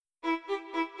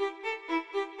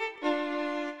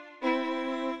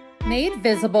Made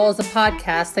Visible is a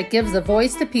podcast that gives a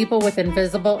voice to people with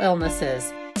invisible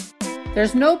illnesses.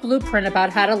 There's no blueprint about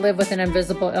how to live with an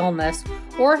invisible illness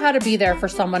or how to be there for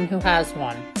someone who has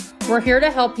one. We're here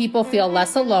to help people feel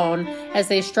less alone as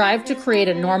they strive to create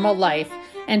a normal life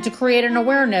and to create an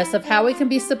awareness of how we can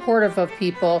be supportive of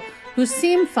people who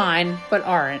seem fine but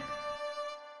aren't.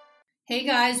 Hey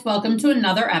guys, welcome to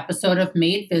another episode of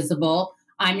Made Visible.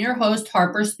 I'm your host,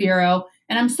 Harper Spiro,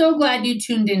 and I'm so glad you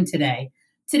tuned in today.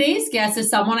 Today's guest is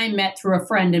someone I met through a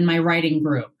friend in my writing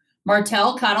group.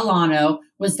 Martelle Catalano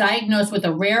was diagnosed with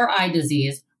a rare eye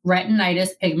disease,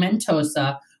 retinitis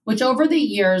pigmentosa, which over the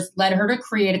years led her to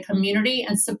create a community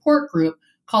and support group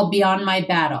called Beyond My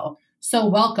Battle. So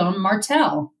welcome,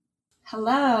 Martelle.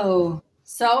 Hello.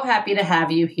 So happy to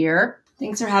have you here.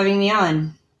 Thanks for having me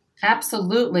on.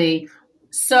 Absolutely.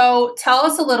 So tell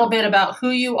us a little bit about who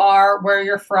you are, where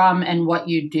you're from, and what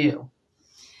you do.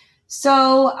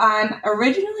 So I'm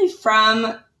originally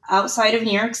from outside of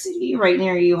New York City, right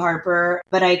near you, Harper,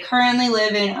 but I currently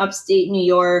live in upstate New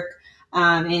York,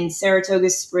 in Saratoga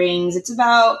Springs. It's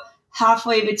about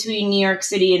halfway between New York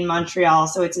City and Montreal,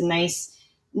 so it's a nice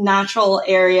natural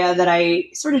area that I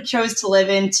sort of chose to live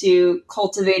in to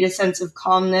cultivate a sense of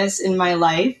calmness in my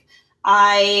life.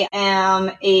 I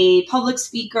am a public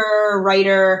speaker,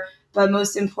 writer, but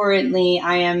most importantly,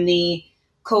 I am the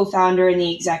co-founder and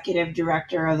the executive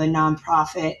director of a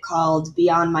nonprofit called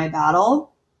Beyond My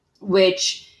Battle,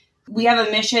 which we have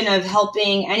a mission of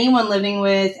helping anyone living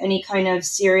with any kind of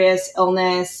serious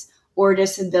illness or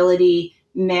disability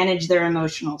manage their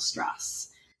emotional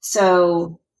stress.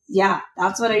 So yeah,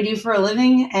 that's what I do for a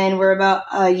living. And we're about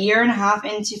a year and a half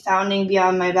into founding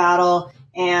Beyond My Battle,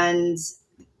 and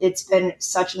it's been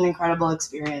such an incredible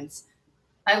experience.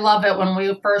 I love it. When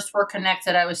we first were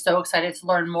connected, I was so excited to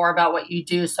learn more about what you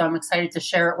do. So I'm excited to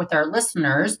share it with our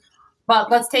listeners. But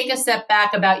let's take a step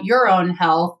back about your own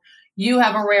health. You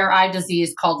have a rare eye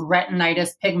disease called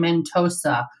retinitis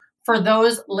pigmentosa. For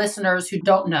those listeners who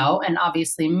don't know, and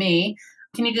obviously me,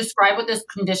 can you describe what this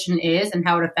condition is and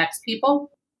how it affects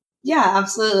people? Yeah,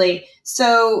 absolutely.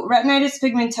 So retinitis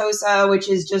pigmentosa, which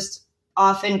is just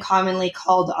often commonly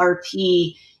called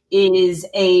RP, is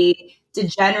a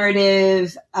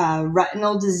degenerative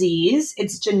retinal disease.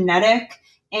 It's genetic.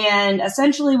 And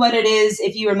essentially what it is,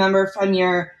 if you remember from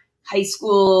your high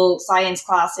school science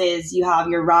classes, you have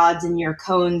your rods and your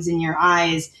cones in your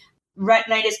eyes.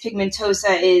 Retinitis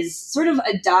pigmentosa is sort of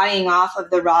a dying off of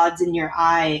the rods in your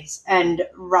eyes. And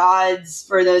rods,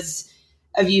 for those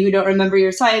of you who don't remember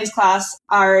your science class,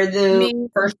 are the... Me,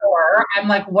 for sure. I'm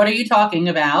like, what are you talking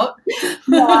about?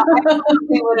 Yeah, I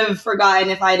probably would have forgotten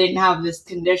if I didn't have this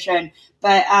condition.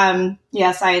 But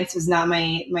yeah, science was not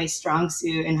my strong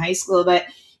suit in high school. But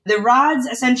the rods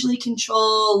essentially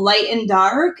control light and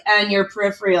dark and your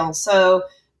peripheral. So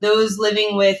those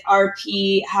living with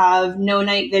RP have no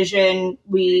night vision.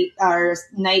 We are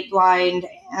night blind,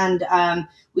 and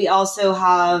we also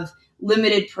have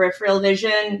limited peripheral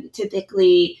vision,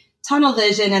 typically tunnel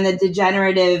vision, and the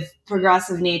degenerative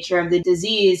progressive nature of the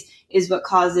disease is what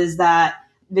causes that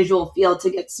visual field to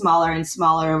get smaller and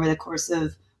smaller over the course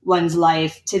of one's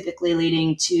life, typically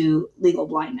leading to legal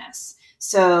blindness.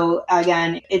 So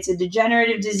again, it's a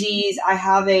degenerative disease. I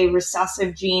have a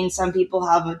recessive gene. Some people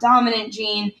have a dominant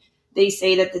gene. They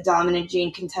say that the dominant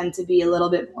gene can tend to be a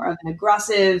little bit more of an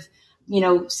aggressive,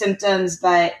 symptoms,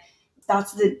 but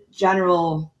that's the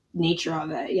general nature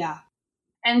of it. Yeah.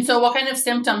 And so what kind of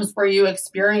symptoms were you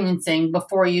experiencing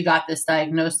before you got this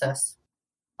diagnosis?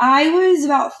 I was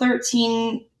about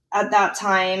 13 at that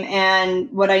time. And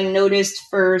what I noticed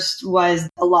first was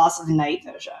the loss of night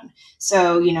vision.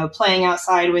 So, playing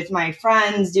outside with my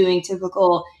friends, doing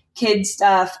typical kid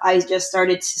stuff, I just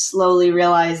started to slowly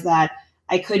realize that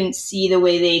I couldn't see the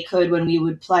way they could when we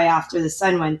would play after the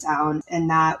sun went down. And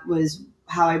that was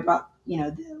how I brought,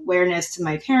 the awareness to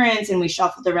my parents, and we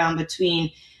shuffled around between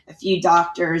a few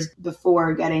doctors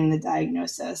before getting the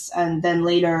diagnosis. And then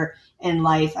later in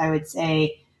life, I would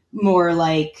say more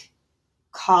like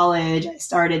college, I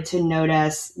started to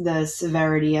notice the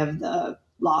severity of the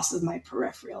loss of my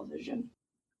peripheral vision.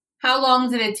 How long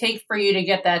did it take for you to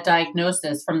get that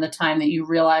diagnosis from the time that you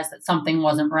realized that something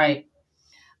wasn't right?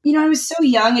 I was so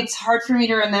young, it's hard for me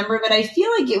to remember, but I feel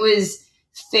like it was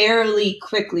fairly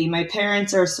quickly. My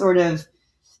parents are sort of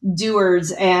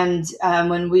doers. And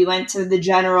when we went to the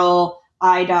general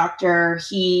eye doctor,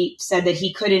 he said that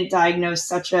he couldn't diagnose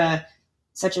such a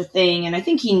thing. And I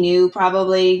think he knew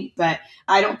probably, but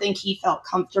I don't think he felt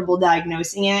comfortable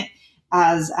diagnosing it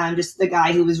as just the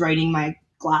guy who was writing my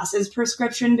glasses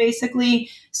prescription, basically.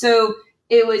 So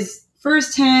it was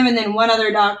first him and then one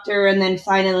other doctor. And then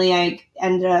finally I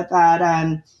ended up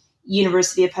at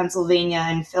University of Pennsylvania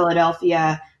in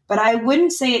Philadelphia. But I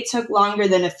wouldn't say it took longer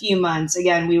than a few months.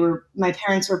 Again, my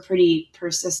parents were pretty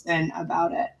persistent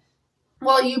about it.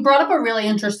 Well, you brought up a really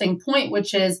interesting point,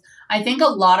 which is I think a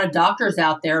lot of doctors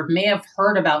out there may have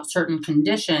heard about certain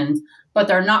conditions, but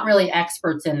they're not really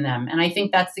experts in them. And I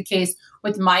think that's the case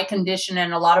with my condition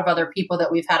and a lot of other people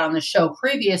that we've had on the show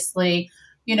previously.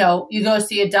 You know, you go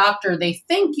see a doctor, they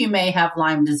think you may have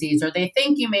Lyme disease or they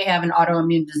think you may have an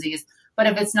autoimmune disease. But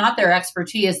if it's not their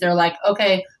expertise, they're like,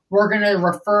 okay, we're going to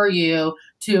refer you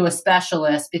to a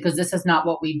specialist because this is not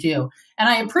what we do. And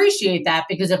I appreciate that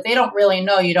because if they don't really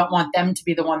know, you don't want them to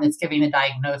be the one that's giving the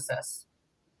diagnosis.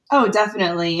 Oh,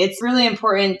 definitely. It's really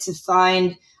important to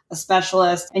find a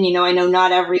specialist. And, I know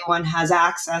not everyone has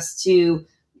access to,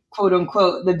 quote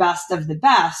unquote, the best of the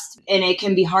best. And it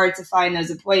can be hard to find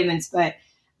those appointments. But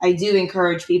I do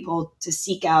encourage people to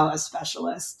seek out a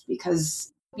specialist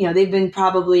because they've been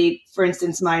probably, for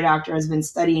instance, my doctor has been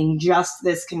studying just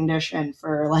this condition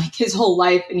for like his whole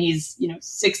life and he's,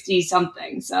 60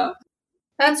 something. So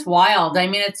that's wild. I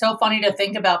mean, it's so funny to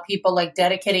think about people like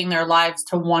dedicating their lives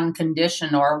to one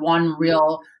condition or one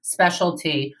real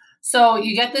specialty. So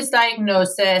you get this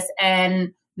diagnosis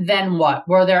and then what?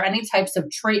 Were there any types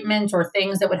of treatments or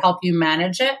things that would help you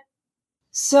manage it?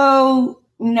 So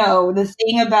no, the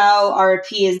thing about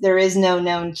RP is there is no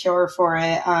known cure for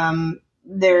it.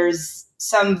 There's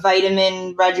some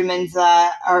vitamin regimens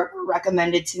that are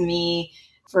recommended to me.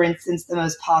 For instance, the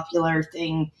most popular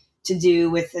thing to do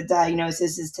with the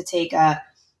diagnosis is to take a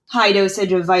high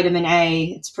dosage of vitamin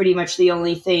A. It's pretty much the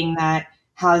only thing that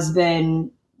has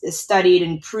been studied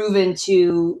and proven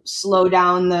to slow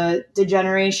down the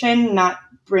degeneration, not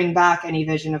bring back any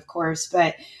vision, of course.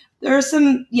 But there are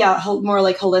some, more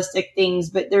like holistic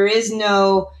things, but there is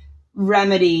no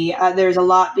remedy. There's a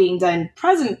lot being done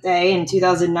present day in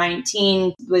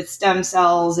 2019 with stem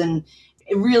cells and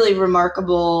really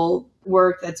remarkable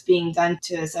work that's being done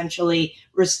to essentially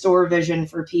restore vision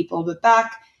for people. But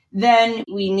back then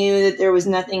we knew that there was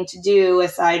nothing to do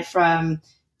aside from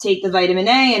take the vitamin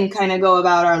A and kind of go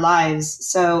about our lives.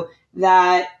 So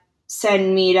that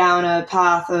sent me down a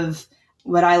path of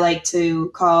what I like to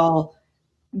call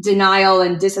denial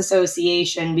and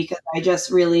disassociation because I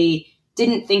just really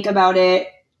didn't think about it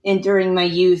during my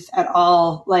youth at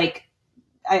all. Like,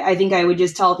 I think I would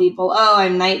just tell people, oh,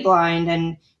 I'm night blind,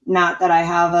 and not that I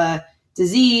have a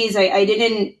disease. I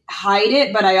didn't hide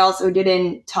it, but I also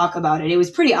didn't talk about it. It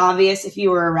was pretty obvious if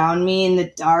you were around me in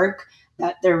the dark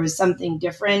that there was something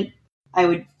different. I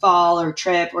would fall or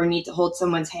trip or need to hold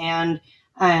someone's hand.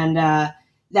 And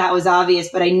that was obvious,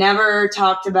 but I never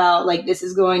talked about like, this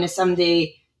is going to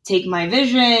someday take my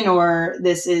vision, or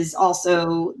this is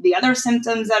also the other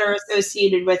symptoms that are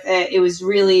associated with it. It was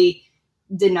really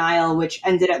denial, which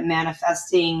ended up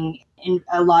manifesting in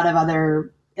a lot of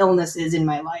other illnesses in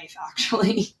my life,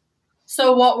 actually.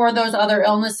 So what were those other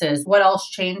illnesses? What else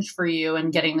changed for you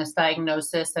in getting this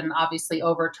diagnosis and obviously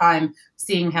over time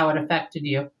seeing how it affected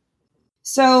you?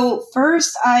 So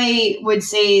first, I would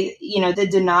say, the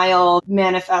denial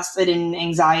manifested in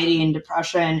anxiety and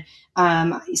depression.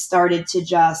 I started to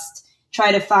just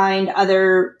try to find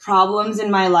other problems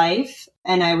in my life,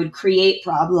 and I would create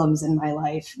problems in my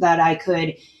life that I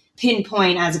could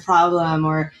pinpoint as a problem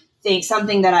or think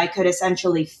something that I could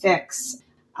essentially fix.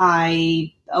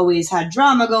 I always had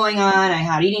drama going on. I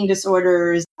had eating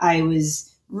disorders. I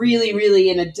was really, really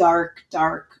in a dark,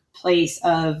 dark place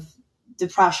of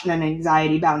depression and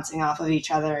anxiety bouncing off of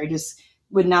each other. I just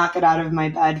would not get out of my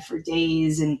bed for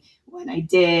days. And when I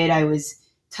did, I was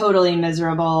totally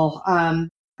miserable.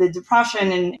 The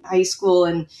depression in high school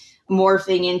and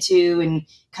morphing into and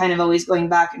kind of always going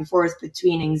back and forth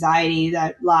between anxiety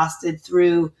that lasted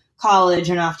through college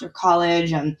and after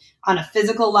college. And on a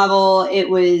physical level, it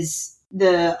was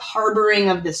the harboring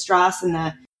of the stress and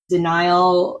the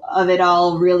denial of it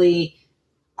all really,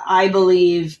 I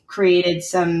believe, created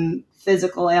some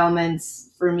physical ailments.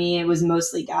 For me, it was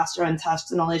mostly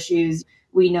gastrointestinal issues.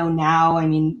 We know now,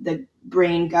 the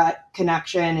brain-gut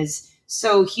connection is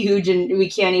so huge and we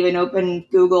can't even open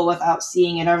Google without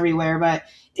seeing it everywhere. But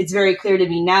it's very clear to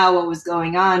me now what was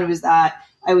going on was that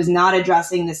I was not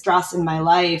addressing the stress in my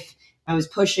life. I was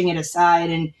pushing it aside.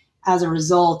 And as a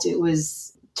result, it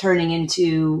was turning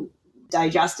into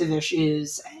digestive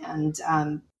issues and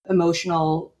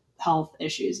emotional health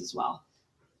issues as well.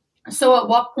 So at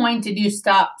what point did you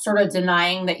stop sort of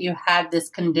denying that you had this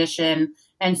condition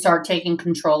and start taking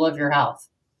control of your health?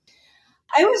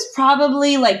 I was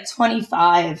probably like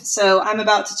 25. So I'm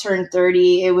about to turn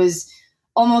 30. It was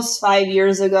almost 5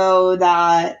 years ago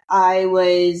that I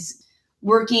was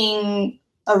working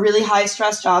a really high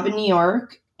stress job in New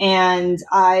York. And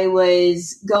I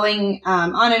was going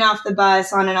on and off the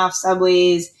bus, on and off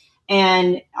subways,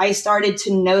 and I started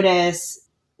to notice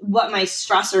what my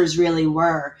stressors really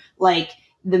were, like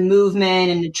the movement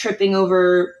and the tripping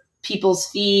over people's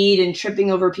feet and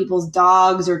tripping over people's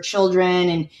dogs or children.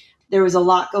 And there was a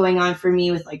lot going on for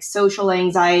me with like social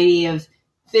anxiety of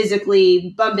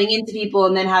physically bumping into people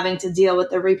and then having to deal with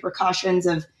the repercussions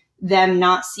of them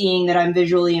not seeing that I'm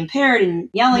visually impaired and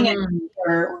yelling at me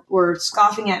or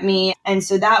scoffing at me. And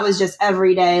so that was just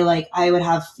every day. Like I would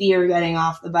have fear getting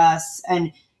off the bus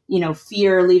and,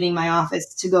 fear leaving my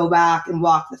office to go back and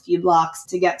walk the few blocks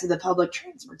to get to the public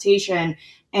transportation.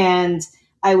 And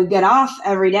I would get off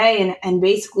every day and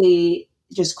basically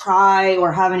just cry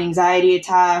or have an anxiety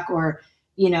attack or,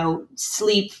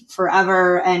 sleep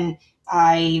forever. And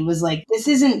I was like, this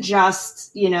isn't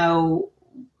just,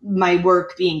 my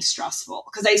work being stressful,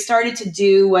 because I started to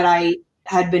do what I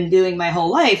had been doing my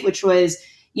whole life, which was,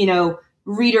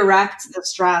 redirect the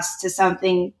stress to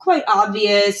something quite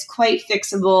obvious, quite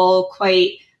fixable,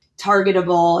 quite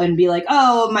targetable, and be like,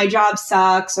 oh, my job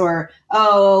sucks, or,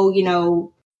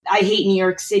 oh, I hate New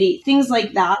York City, things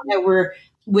like that were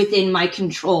within my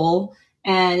control.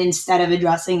 And instead of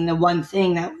addressing the one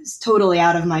thing that was totally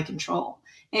out of my control.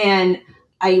 And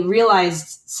I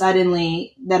realized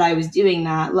suddenly that I was doing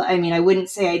that. I mean, I wouldn't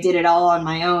say I did it all on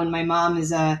my own. My mom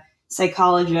is a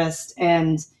psychologist,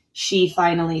 and she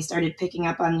finally started picking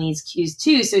up on these cues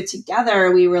too. So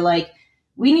together we were like,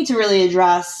 we need to really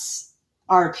address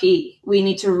RP. We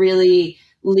need to really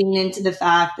lean into the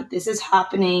fact that this is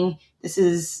happening. This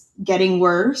is getting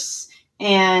worse.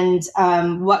 And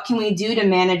what can we do to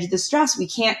manage the stress? We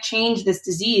can't change this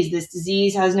disease. This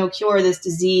disease has no cure. This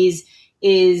disease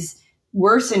is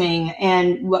worsening.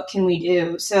 And what can we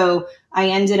do? So I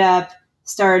ended up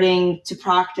starting to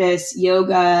practice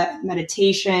yoga,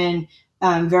 meditation,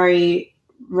 very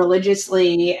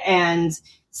religiously, and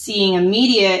seeing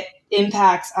immediate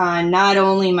impacts on not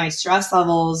only my stress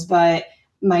levels, but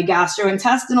my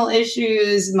gastrointestinal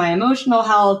issues, my emotional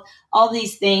health, all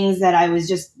these things that I was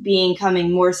just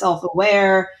becoming more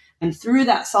self-aware. And through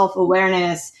that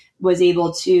self-awareness was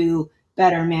able to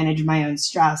better manage my own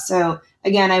stress. So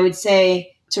again, I would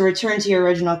say, to return to your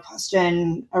original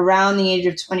question, around the age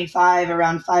of 25,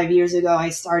 around 5 years ago, I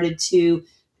started to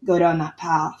go down that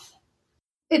path.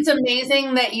 It's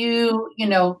amazing that you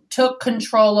took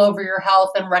control over your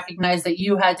health and recognized that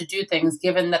you had to do things,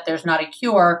 given that there's not a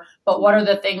cure. But what are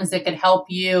the things that could help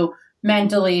you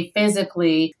mentally,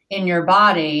 physically in your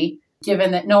body,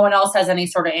 given that no one else has any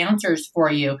sort of answers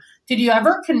for you? Did you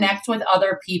ever connect with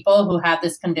other people who had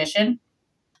this condition?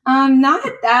 Not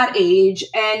at that age.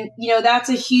 And, that's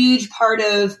a huge part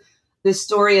of the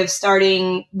story of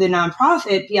starting the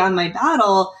nonprofit Beyond My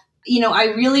Battle.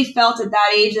 I really felt at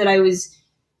that age that I was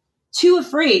too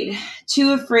afraid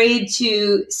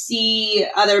to see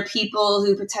other people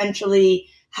who potentially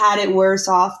had it worse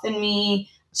off than me,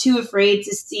 too afraid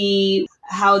to see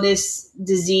how this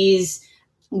disease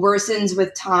worsens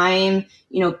with time,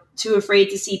 too afraid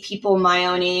to see people my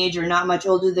own age or not much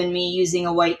older than me using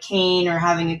a white cane or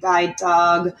having a guide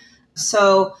dog.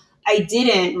 So I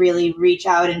didn't really reach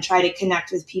out and try to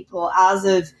connect with people. As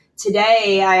of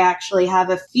today, I actually have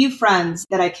a few friends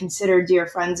that I consider dear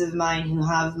friends of mine who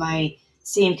have my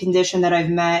same condition that I've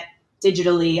met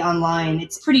digitally online.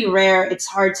 It's pretty rare. It's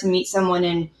hard to meet someone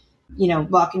in,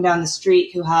 walking down the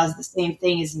street who has the same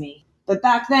thing as me. But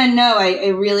back then, no, I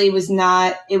really was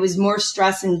not. It was more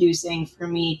stress inducing for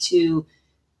me to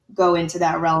go into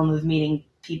that realm of meeting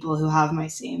people who have my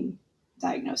same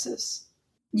diagnosis.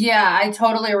 Yeah, I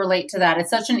totally relate to that. It's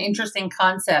such an interesting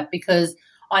concept because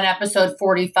on episode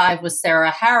 45 with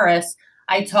Sarah Harris,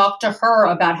 I talked to her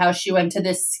about how she went to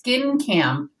this skin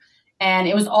camp and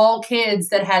it was all kids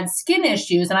that had skin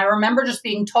issues. And I remember just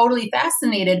being totally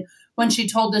fascinated when she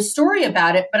told this story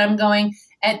about it. But I'm going,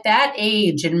 at that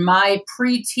age, in my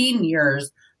preteen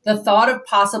years, the thought of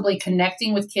possibly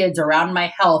connecting with kids around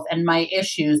my health and my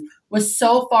issues was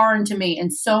so foreign to me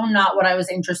and so not what I was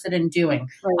interested in doing.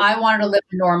 Right. I wanted to live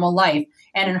a normal life.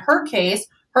 And in her case,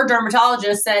 her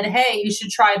dermatologist said, hey, you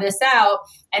should try this out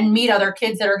and meet other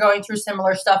kids that are going through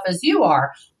similar stuff as you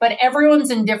are. But everyone's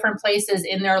in different places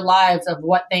in their lives of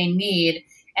what they need.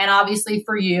 And obviously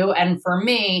for you and for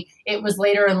me, it was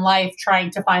later in life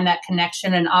trying to find that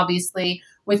connection. And obviously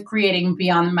with creating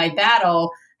Beyond My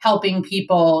Battle, helping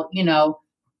people,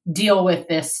 deal with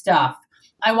this stuff.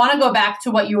 I want to go back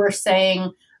to what you were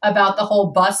saying about the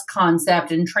whole bus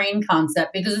concept and train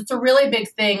concept, because it's a really big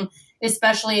thing,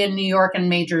 especially in New York and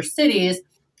major cities.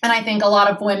 And I think a lot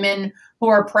of women who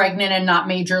are pregnant and not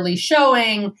majorly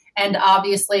showing, and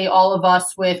obviously all of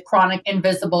us with chronic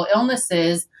invisible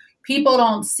illnesses, people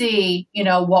don't see,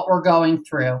 what we're going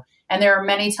through. And there are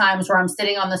many times where I'm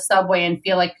sitting on the subway and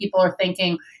feel like people are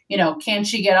thinking, can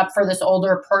she get up for this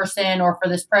older person or for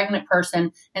this pregnant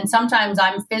person? And sometimes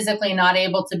I'm physically not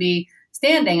able to be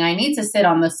standing. I need to sit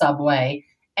on the subway,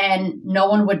 and no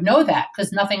one would know that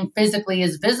because nothing physically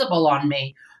is visible on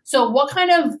me. So what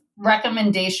kind of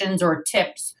recommendations or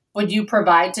tips would you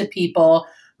provide to people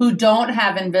who don't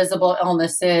have invisible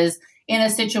illnesses in a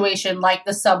situation like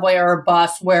the subway or a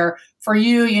bus where for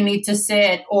you need to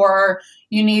sit, or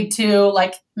you need to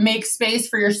make space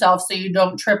for yourself so you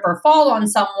don't trip or fall on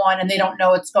someone and they don't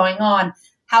know what's going on?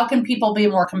 How can people be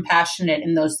more compassionate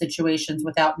in those situations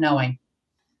without knowing?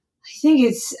 I think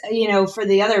it's, for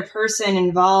the other person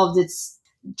involved, it's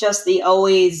just the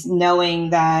always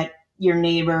knowing that your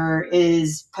neighbor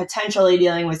is potentially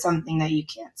dealing with something that you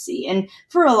can't see. And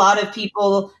for a lot of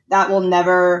people, that will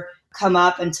never come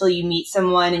up until you meet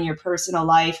someone in your personal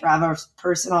life or have a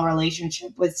personal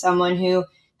relationship with someone who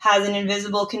has an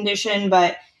invisible condition.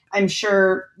 But I'm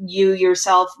sure you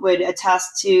yourself would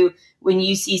attest to when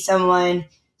you see someone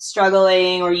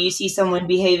struggling or you see someone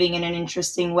behaving in an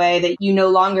interesting way that you no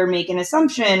longer make an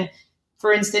assumption.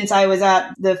 For instance, I was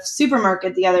at the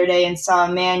supermarket the other day and saw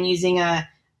a man using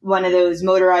one of those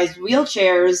motorized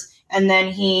wheelchairs, and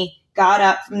then he got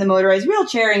up from the motorized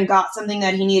wheelchair and got something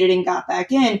that he needed and got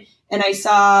back in. And I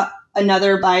saw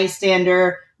another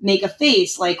bystander make a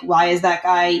face like, why is that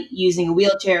guy using a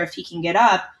wheelchair if he can get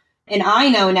up? And I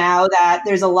know now that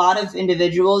there's a lot of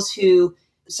individuals who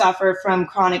suffer from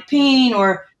chronic pain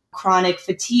or chronic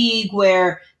fatigue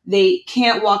where they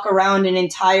can't walk around an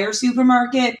entire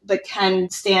supermarket, but can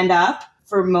stand up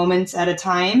for moments at a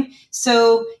time.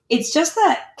 So it's just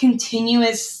that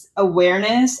continuous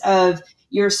awareness of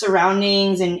your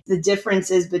surroundings and the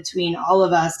differences between all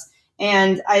of us.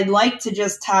 And I'd like to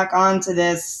just tack on to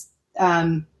this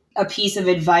a piece of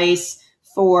advice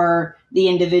for the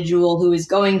individual who is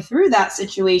going through that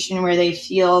situation where they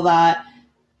feel that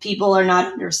people are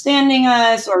not understanding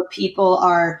us or people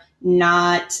are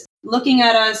not looking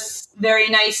at us very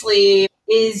nicely,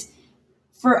 is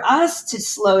for us to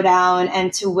slow down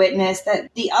and to witness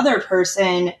that the other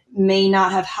person may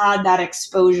not have had that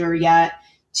exposure yet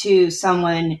to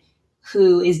someone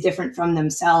who is different from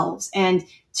themselves, and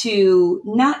to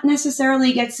not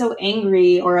necessarily get so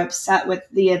angry or upset with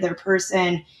the other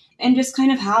person, and just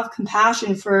kind of have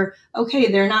compassion for,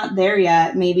 okay, they're not there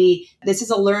yet. Maybe this is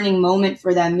a learning moment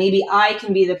for them. Maybe I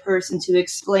can be the person to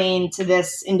explain to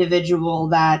this individual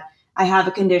that I have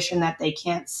a condition that they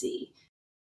can't see.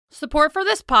 Support for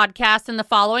this podcast and the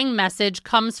following message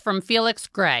comes from Felix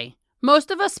Gray.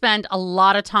 Most of us spend a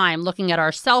lot of time looking at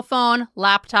our cell phone,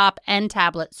 laptop, and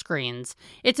tablet screens.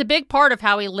 It's a big part of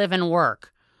how we live and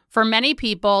work. For many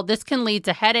people, this can lead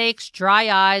to headaches, dry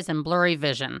eyes, and blurry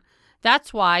vision.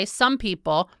 That's why some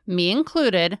people, me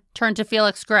included, turn to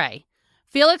Felix Gray.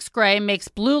 Felix Gray makes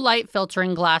blue light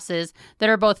filtering glasses that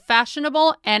are both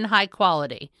fashionable and high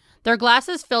quality. Their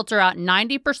glasses filter out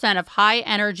 90% of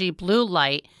high-energy blue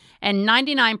light and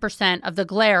 99% of the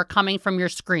glare coming from your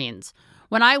screens.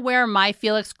 When I wear my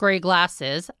Felix Gray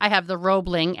glasses, I have the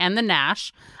Roebling and the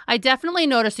Nash, I definitely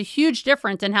notice a huge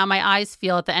difference in how my eyes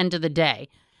feel at the end of the day.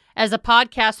 As a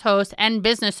podcast host and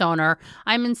business owner,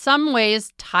 I'm in some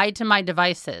ways tied to my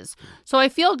devices, so I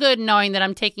feel good knowing that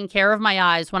I'm taking care of my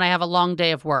eyes when I have a long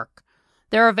day of work.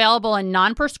 They're available in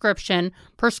non-prescription,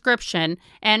 prescription,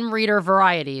 and reader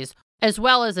varieties, as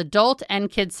well as adult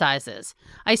and kid sizes.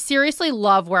 I seriously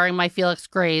love wearing my Felix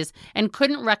Grays and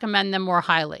couldn't recommend them more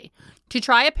highly. To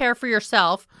try a pair for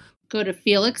yourself, go to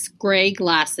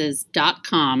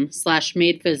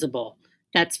felixgrayglasses.com/madevisible.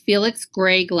 That's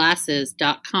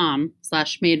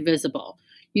felixgrayglasses.com/madevisible.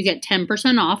 You get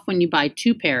 10% off when you buy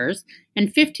 2 pairs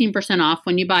and 15% off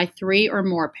when you buy 3 or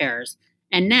more pairs.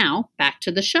 And now, back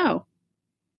to the show.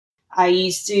 I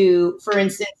used to, for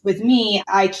instance, with me,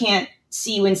 I can't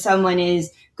see when someone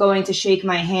is going to shake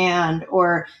my hand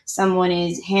or someone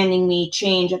is handing me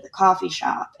change at the coffee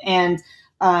shop. And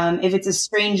if it's a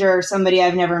stranger or somebody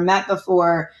I've never met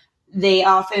before, they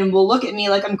often will look at me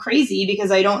like I'm crazy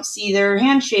because I don't see their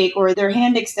handshake or their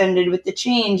hand extended with the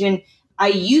change. And I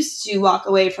used to walk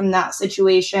away from that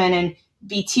situation and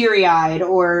be teary-eyed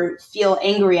or feel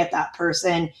angry at that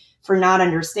person for not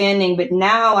understanding. But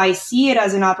now I see it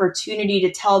as an opportunity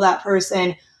to tell that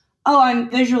person, oh, I'm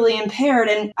visually impaired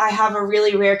and I have a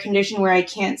really rare condition where I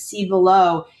can't see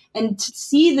below. And to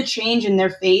see the change in their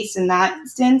face in that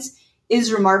instance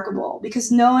is remarkable because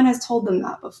no one has told them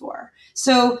that before.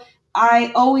 So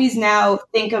I always now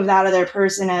think of that other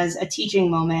person as a teaching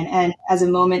moment and as a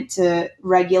moment to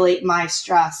regulate my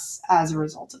stress as a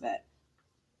result of it.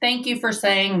 Thank you for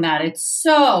saying that. It's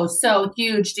so, so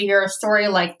huge to hear a story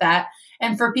like that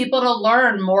and for people to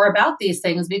learn more about these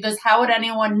things, because how would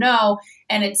anyone know?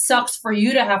 And it sucks for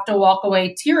you to have to walk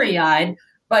away teary-eyed,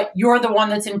 but you're the one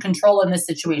that's in control in this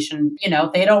situation.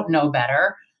 They don't know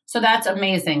better. So that's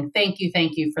amazing. Thank you.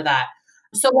 Thank you for that.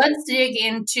 So let's dig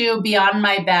into Beyond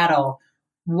My Battle.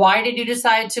 Why did you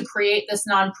decide to create this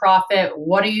nonprofit?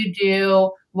 What do you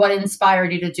do? What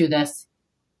inspired you to do this?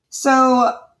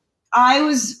 So I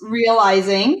was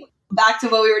realizing, back to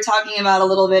what we were talking about a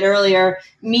little bit earlier,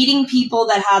 meeting people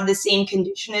that had the same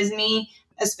condition as me,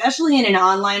 especially in an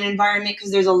online environment,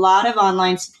 because there's a lot of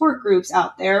online support groups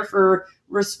out there for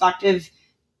respective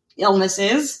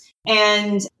illnesses.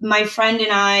 And my friend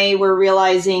and I were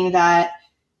realizing that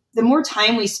the more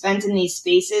time we spent in these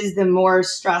spaces, the more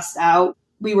stressed out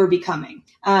we were becoming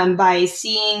by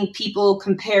seeing people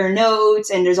compare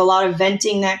notes. And there's a lot of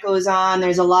venting that goes on.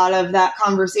 There's a lot of that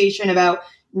conversation about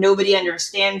nobody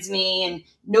understands me and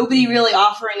nobody really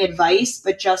offering advice,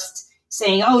 but just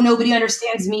saying, oh, nobody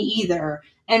understands me either.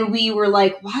 And we were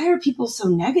like, why are people so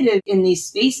negative in these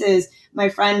spaces? My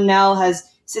friend Nell has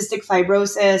cystic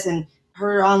fibrosis, and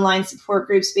her online support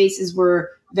group spaces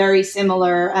were very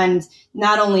similar. And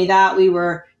not only that, we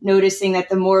were noticing that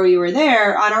the more we were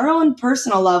there on our own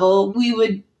personal level, we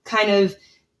would kind of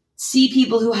see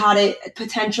people who had it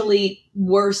potentially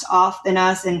worse off than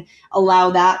us and allow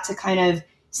that to kind of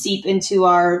seep into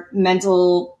our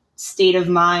mental state of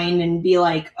mind and be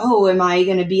like, oh, am I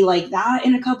going to be like that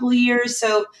in a couple of years?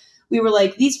 So we were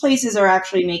like, these places are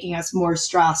actually making us more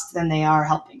stressed than they are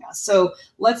helping us. So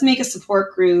let's make a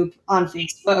support group on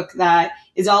Facebook that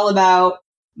is all about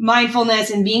mindfulness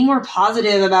and being more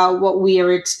positive about what we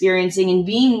are experiencing and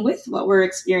being with what we're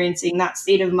experiencing, that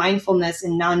state of mindfulness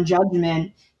and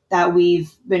non-judgment that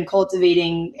we've been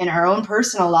cultivating in our own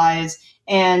personal lives.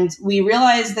 And we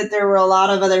realized that there were a lot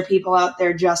of other people out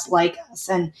there just like us.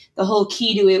 And the whole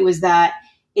key to it was that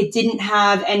it didn't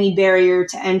have any barrier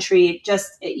to entry. It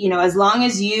just, as long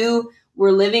as you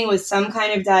were living with some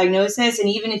kind of diagnosis, and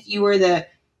even if you were the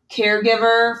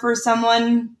caregiver for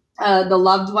someone, the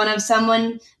loved one of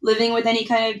someone living with any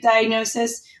kind of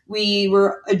diagnosis, we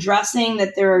were addressing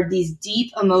that there are these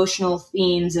deep emotional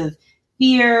themes of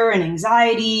fear and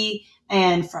anxiety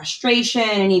and frustration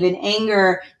and even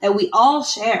anger that we all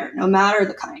share, no matter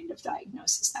the kind of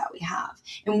diagnosis that we have.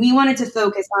 And we wanted to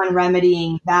focus on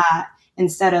remedying that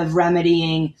instead of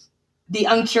remedying the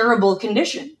uncurable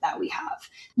condition that we have,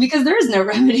 because there is no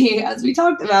remedy, as we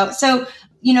talked about. So,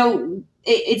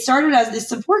 it started as this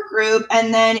support group,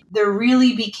 and then there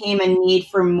really became a need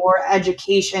for more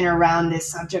education around this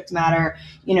subject matter.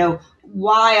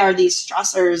 Why are these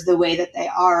stressors the way that they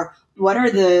are? What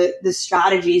are the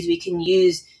strategies we can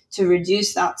use to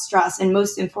reduce that stress? And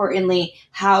most importantly,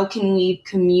 how can we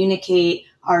communicate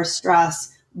our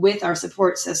stress with our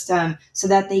support system so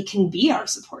that they can be our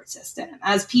support system?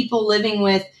 As people living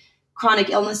with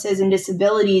chronic illnesses and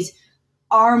disabilities,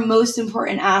 our most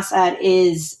important asset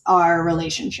is our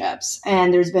relationships.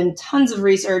 And there's been tons of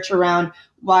research around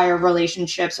why our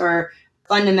relationships are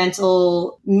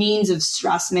fundamental means of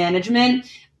stress management.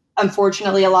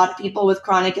 Unfortunately, a lot of people with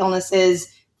chronic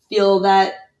illnesses feel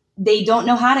that they don't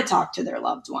know how to talk to their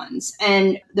loved ones,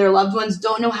 and their loved ones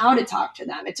don't know how to talk to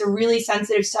them. It's a really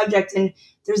sensitive subject, and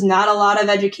there's not a lot of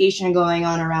education going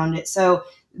on around it. So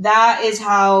that is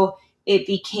how it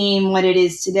became what it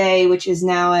is today, which is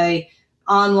now a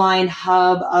online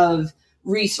hub of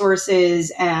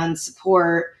resources and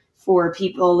support for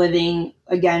people living,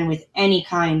 again, with any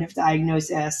kind of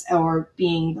diagnosis or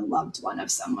being the loved one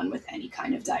of someone with any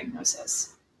kind of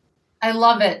diagnosis. I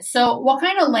love it. So what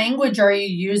kind of language are you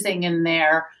using in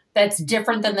there that's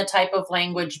different than the type of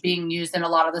language being used in a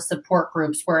lot of the support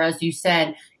groups, where, as you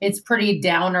said, it's pretty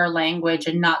downer language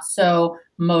and not so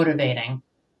motivating?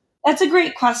 That's a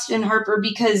great question, Harper,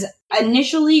 because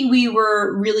initially we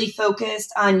were really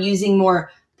focused on using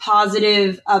more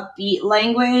positive, upbeat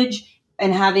language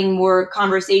and having more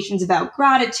conversations about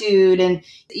gratitude and,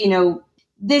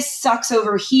 this sucks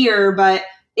over here, but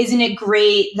isn't it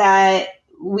great that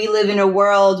we live in a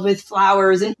world with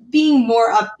flowers, and being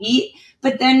more upbeat.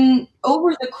 But then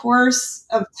over the course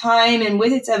of time and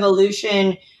with its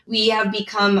evolution, we have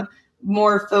become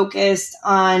more focused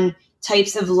on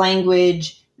types of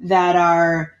language that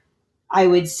are, I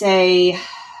would say,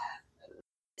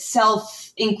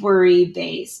 self-inquiry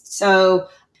based. So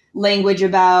language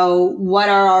about what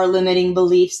are our limiting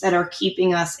beliefs that are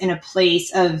keeping us in a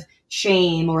place of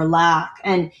shame or lack.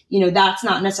 And, that's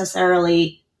not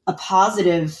necessarily a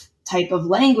positive type of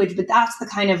language, but that's the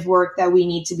kind of work that we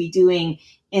need to be doing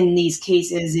in these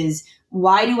cases, is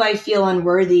why do I feel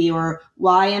unworthy, or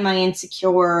why am I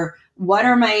insecure? What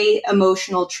are my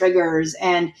emotional triggers?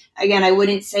 And again, I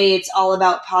wouldn't say it's all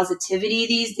about positivity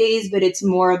these days, but it's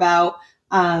more about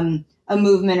a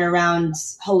movement around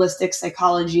holistic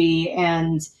psychology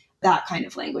and that kind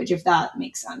of language, if that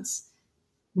makes sense.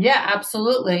 Yeah,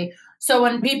 absolutely. So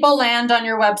when people land on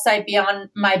your website,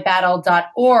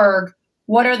 beyondmybattle.org,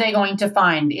 what are they going to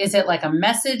find? Is it like a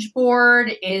message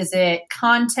board? Is it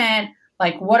content?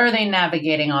 Like, what are they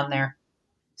navigating on there?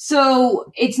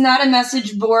 So it's not a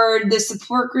message board. The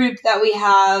support group that we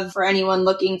have for anyone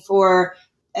looking for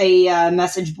a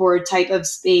message board type of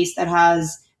space that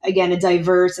has, again, a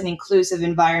diverse and inclusive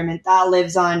environment, that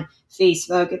lives on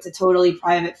Facebook. It's a totally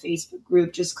private Facebook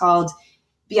group just called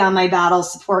Beyond My Battle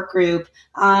Support Group.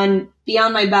 On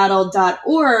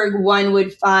beyondmybattle.org, one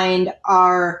would find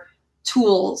our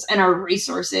tools and our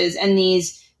resources and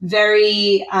these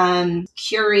very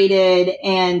curated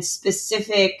and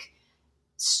specific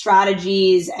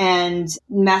strategies and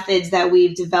methods that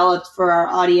we've developed for our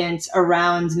audience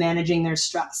around managing their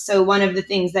stress. So one of the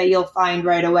things that you'll find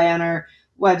right away on our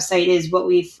website is what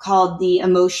we've called the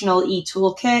Emotional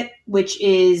E-Toolkit, which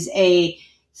is a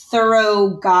thorough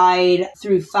guide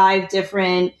through 5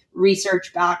 different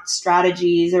research-backed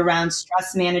strategies around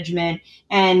stress management.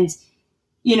 And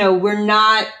we're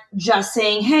not just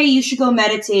saying, hey, you should go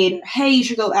meditate, or hey, you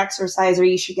should go exercise, or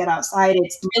you should get outside.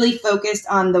 It's really focused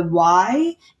on the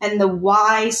why, and the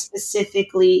why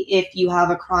specifically if you have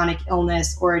a chronic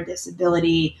illness or a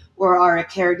disability or are a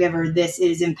caregiver, this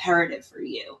is imperative for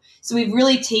you. So we've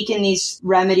really taken these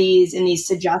remedies and these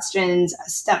suggestions a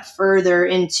step further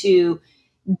into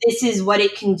this is what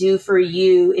it can do for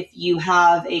you if you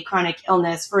have a chronic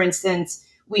illness. For instance,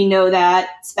 we know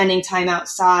that spending time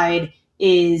outside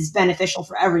is beneficial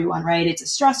for everyone, right? It's a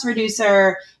stress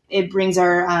reducer. It brings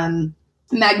our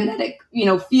magnetic,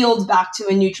 field back to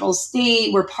a neutral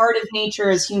state. We're part of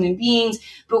nature as human beings.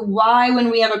 But why,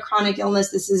 when we have a chronic illness,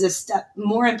 this is a step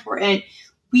more important?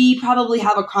 We probably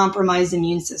have a compromised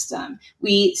immune system.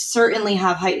 We certainly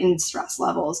have heightened stress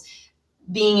levels.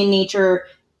 Being in nature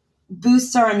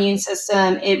boosts our immune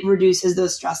system. It reduces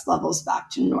those stress levels back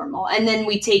to normal. And then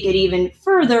we take it even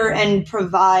further and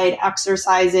provide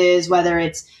exercises, whether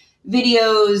it's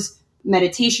videos,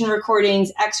 meditation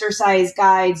recordings, exercise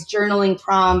guides, journaling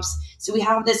prompts. So we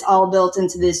have this all built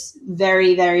into this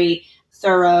very, very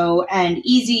thorough and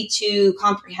easy to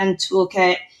comprehend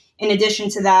toolkit. In addition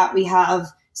to that, we have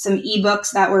some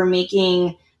ebooks that we're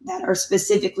making that are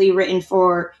specifically written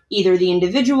for either the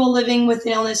individual living with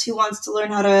an illness who wants to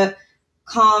learn how to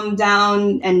calm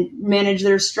down and manage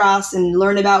their stress and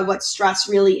learn about what stress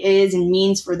really is and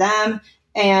means for them.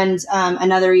 And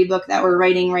another ebook that we're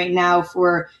writing right now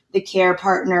for the care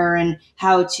partner and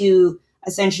how to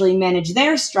essentially manage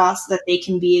their stress so that they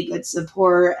can be a good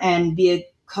support and be a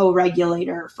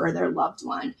co-regulator for their loved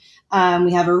one.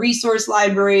 We have a resource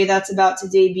library that's about to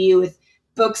debut with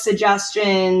book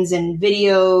suggestions and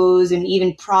videos and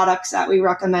even products that we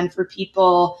recommend for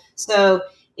people. So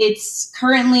it's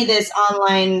currently this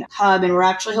online hub, and we're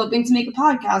actually hoping to make a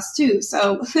podcast too.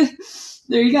 So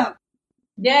there you go.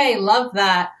 Yay, love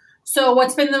that. So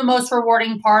what's been the most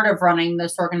rewarding part of running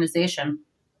this organization?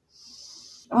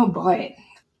 Oh boy,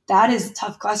 that is a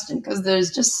tough question because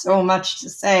there's just so much to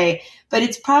say, but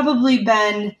it's probably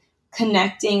been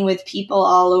connecting with people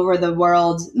all over the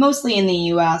world, mostly in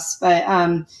the US, but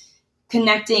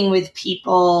connecting with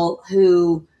people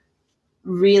who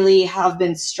really have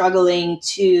been struggling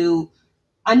to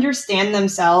understand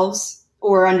themselves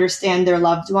or understand their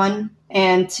loved one,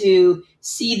 and to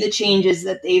see the changes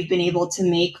that they've been able to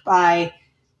make by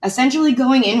essentially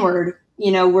going inward.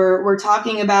 We're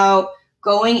talking about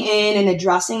going in and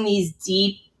addressing these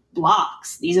deep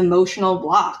blocks, these emotional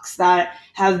blocks that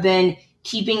have been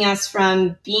keeping us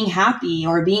from being happy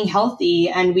or being healthy.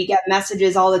 And we get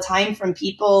messages all the time from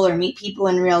people or meet people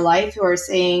in real life who are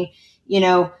saying,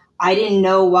 I didn't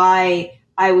know why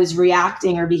I was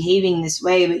reacting or behaving this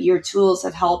way, but your tools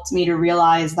have helped me to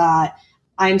realize that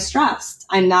I'm stressed.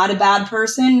 I'm not a bad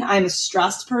person. I'm a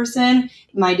stressed person.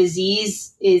 My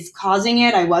disease is causing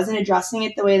it. I wasn't addressing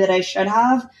it the way that I should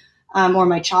have. Or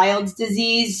my child's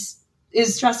disease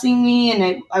is stressing me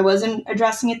and I wasn't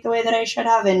addressing it the way that I should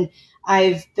have. And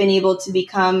I've been able to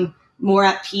become more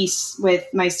at peace with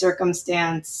my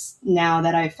circumstance now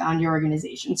that I've found your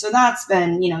organization. So that's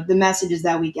been, the messages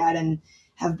that we get and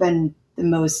have been the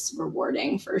most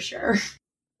rewarding for sure.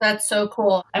 That's so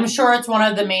cool. I'm sure it's one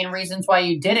of the main reasons why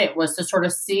you did it was to sort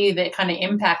of see the kind of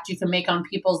impact you can make on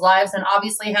people's lives and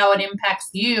obviously how it impacts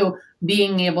you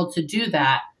being able to do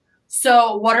that.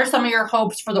 So what are some of your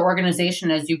hopes for the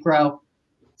organization as you grow?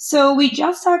 So we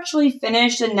just actually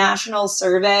finished a national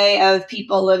survey of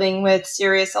people living with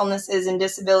serious illnesses and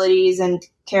disabilities and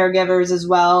caregivers as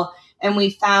well. And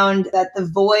we found that the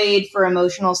void for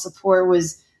emotional support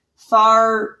was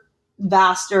far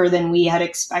vaster than we had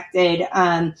expected.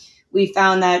 We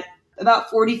found that about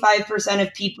 45%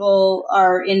 of people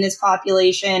are in this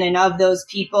population. And of those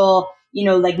people,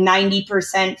 like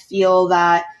 90% feel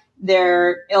that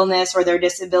their illness or their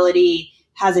disability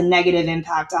has a negative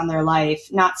impact on their life.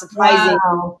 Not surprisingly,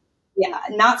 Wow.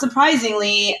 Not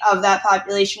surprisingly, of that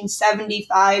population,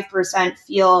 75%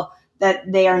 feel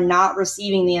that they are not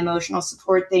receiving the emotional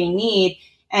support they need.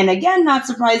 And again, not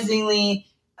surprisingly,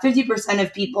 50%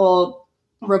 of people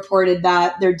reported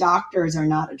that their doctors are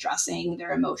not addressing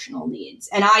their emotional needs.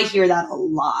 And I hear that a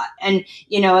lot. And,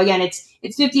 again, it's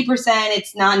 50%,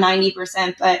 it's not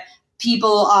 90%, but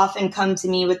people often come to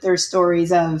me with their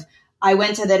stories of, I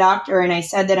went to the doctor and I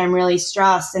said that I'm really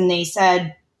stressed. And they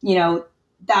said,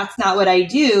 that's not what I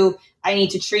do. I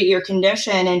need to treat your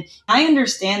condition. And I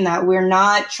understand that we're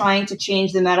not trying to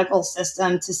change the medical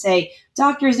system to say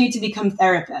doctors need to become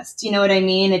therapists. You know what I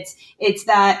mean? It's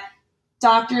that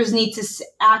doctors need to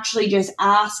actually just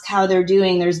ask how they're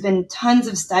doing. There's been tons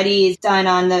of studies done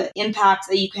on the impact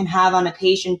that you can have on a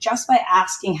patient just by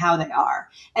asking how they are.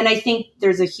 And I think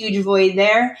there's a huge void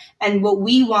there. And what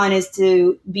we want is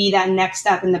to be that next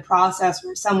step in the process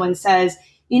where someone says,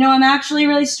 I'm actually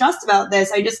really stressed about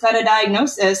this. I just got a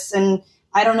diagnosis and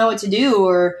I don't know what to do,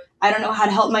 or I don't know how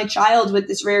to help my child with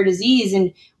this rare disease.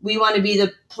 And we want to be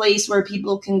the place where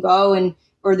people can go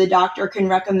or the doctor can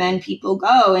recommend people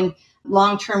go. And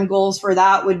long-term goals for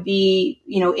that would be,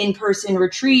 in-person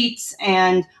retreats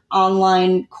and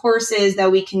online courses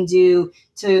that we can do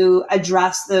to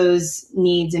address those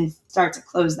needs and start to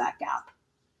close that gap.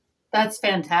 That's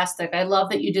fantastic. I love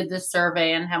that you did this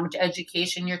survey and how much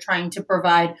education you're trying to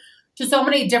provide to so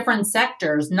many different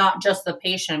sectors, not just the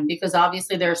patient, because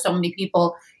obviously there are so many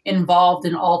people involved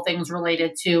in all things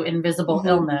related to invisible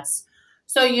illness.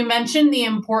 So you mentioned the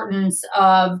importance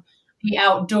of the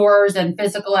outdoors and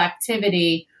physical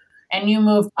activity, and you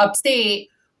moved upstate.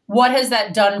 What has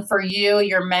that done for you,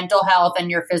 your mental health and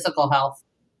your physical health?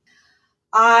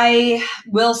 I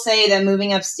will say that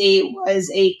moving upstate was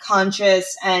a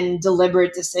conscious and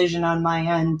deliberate decision on my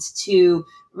end to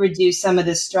reduce some of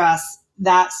the stress.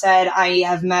 That said, I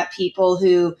have met people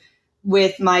who,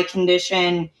 with my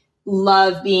condition,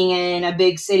 love being in a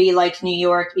big city like New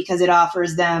York because it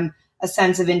offers them a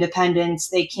sense of independence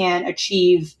they can't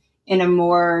achieve in a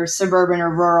more suburban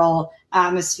or rural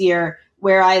atmosphere.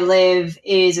 Where I live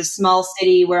is a small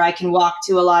city where I can walk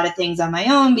to a lot of things on my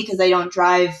own because I don't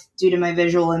drive due to my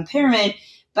visual impairment,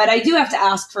 but I do have to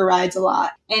ask for rides a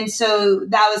lot. And so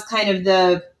that was kind of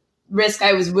the risk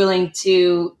I was willing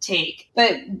to take.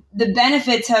 But the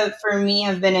benefits for me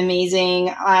have been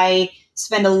amazing. I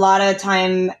spend a lot of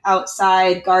time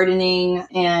outside gardening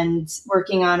and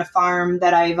working on a farm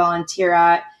that I volunteer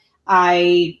at.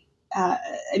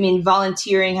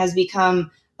 Volunteering has become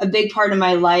a big part of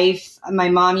my life. My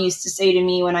mom used to say to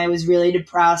me when I was really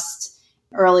depressed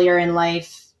earlier in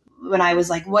life, when I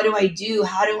was like, what do I do?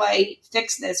 How do I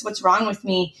fix this? What's wrong with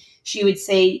me? She would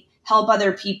say, help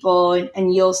other people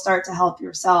and you'll start to help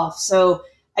yourself. So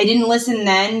I didn't listen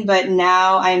then, but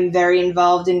now I'm very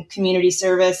involved in community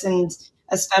service and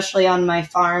especially on my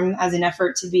farm as an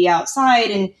effort to be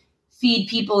outside and feed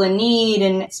people in need.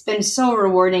 And it's been so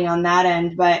rewarding on that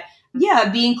end. But yeah,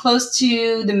 being close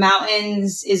to the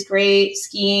mountains is great,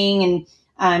 skiing,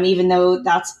 and even though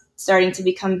that's starting to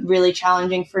become really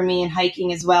challenging for me, and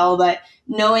hiking as well. But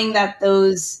knowing that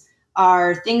those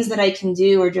are things that I can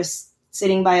do, or just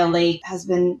sitting by a lake, has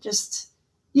been it's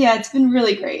been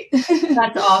really great.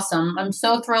 That's awesome. I'm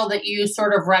so thrilled that you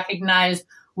sort of recognized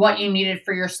what you needed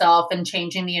for yourself and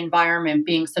changing the environment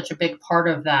being such a big part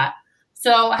of that.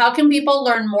 So how can people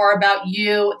learn more about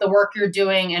you, the work you're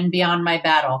doing, and Beyond My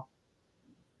Battle?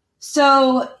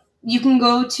 So you can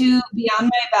go to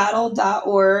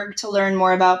beyondmybattle.org to learn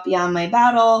more about Beyond My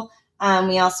Battle.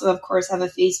 We also, of course, have a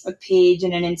Facebook page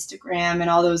and an Instagram and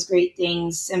all those great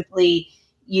things, simply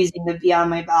using the Beyond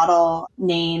My Battle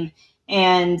name.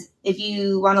 And if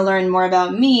you want to learn more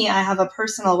about me, I have a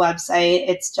personal website.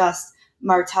 It's just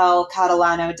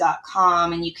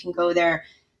martelcatalano.com, and you can go there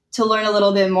to learn a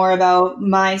little bit more about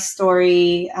my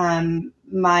story,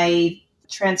 my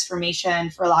transformation,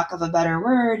 for lack of a better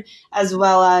word, as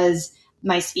well as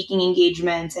my speaking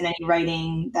engagements and any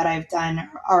writing that I've done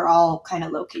are all kind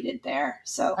of located there.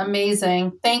 So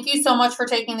amazing. Thank you so much for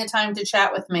taking the time to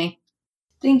chat with me.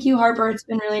 Thank you, Harper. It's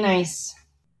been really nice.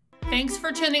 Thanks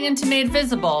for tuning into Made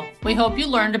Visible. We hope you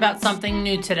learned about something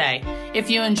new today. If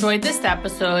you enjoyed this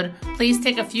episode, please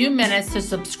take a few minutes to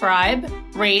subscribe,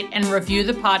 rate, and review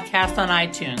the podcast on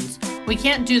iTunes. We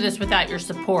can't do this without your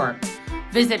support.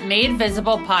 Visit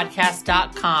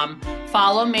MadeVisiblePodcast.com.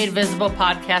 Follow Made Visible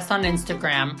Podcast on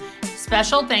Instagram.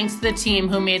 Special thanks to the team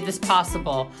who made this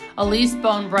possible. Elise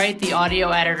Bonebright, the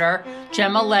audio editor,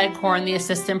 Gemma Leghorn, the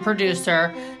assistant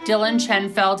producer, Dylan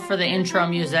Chenfeld for the intro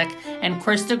music, and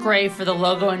Krista Gray for the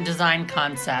logo and design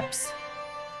concepts.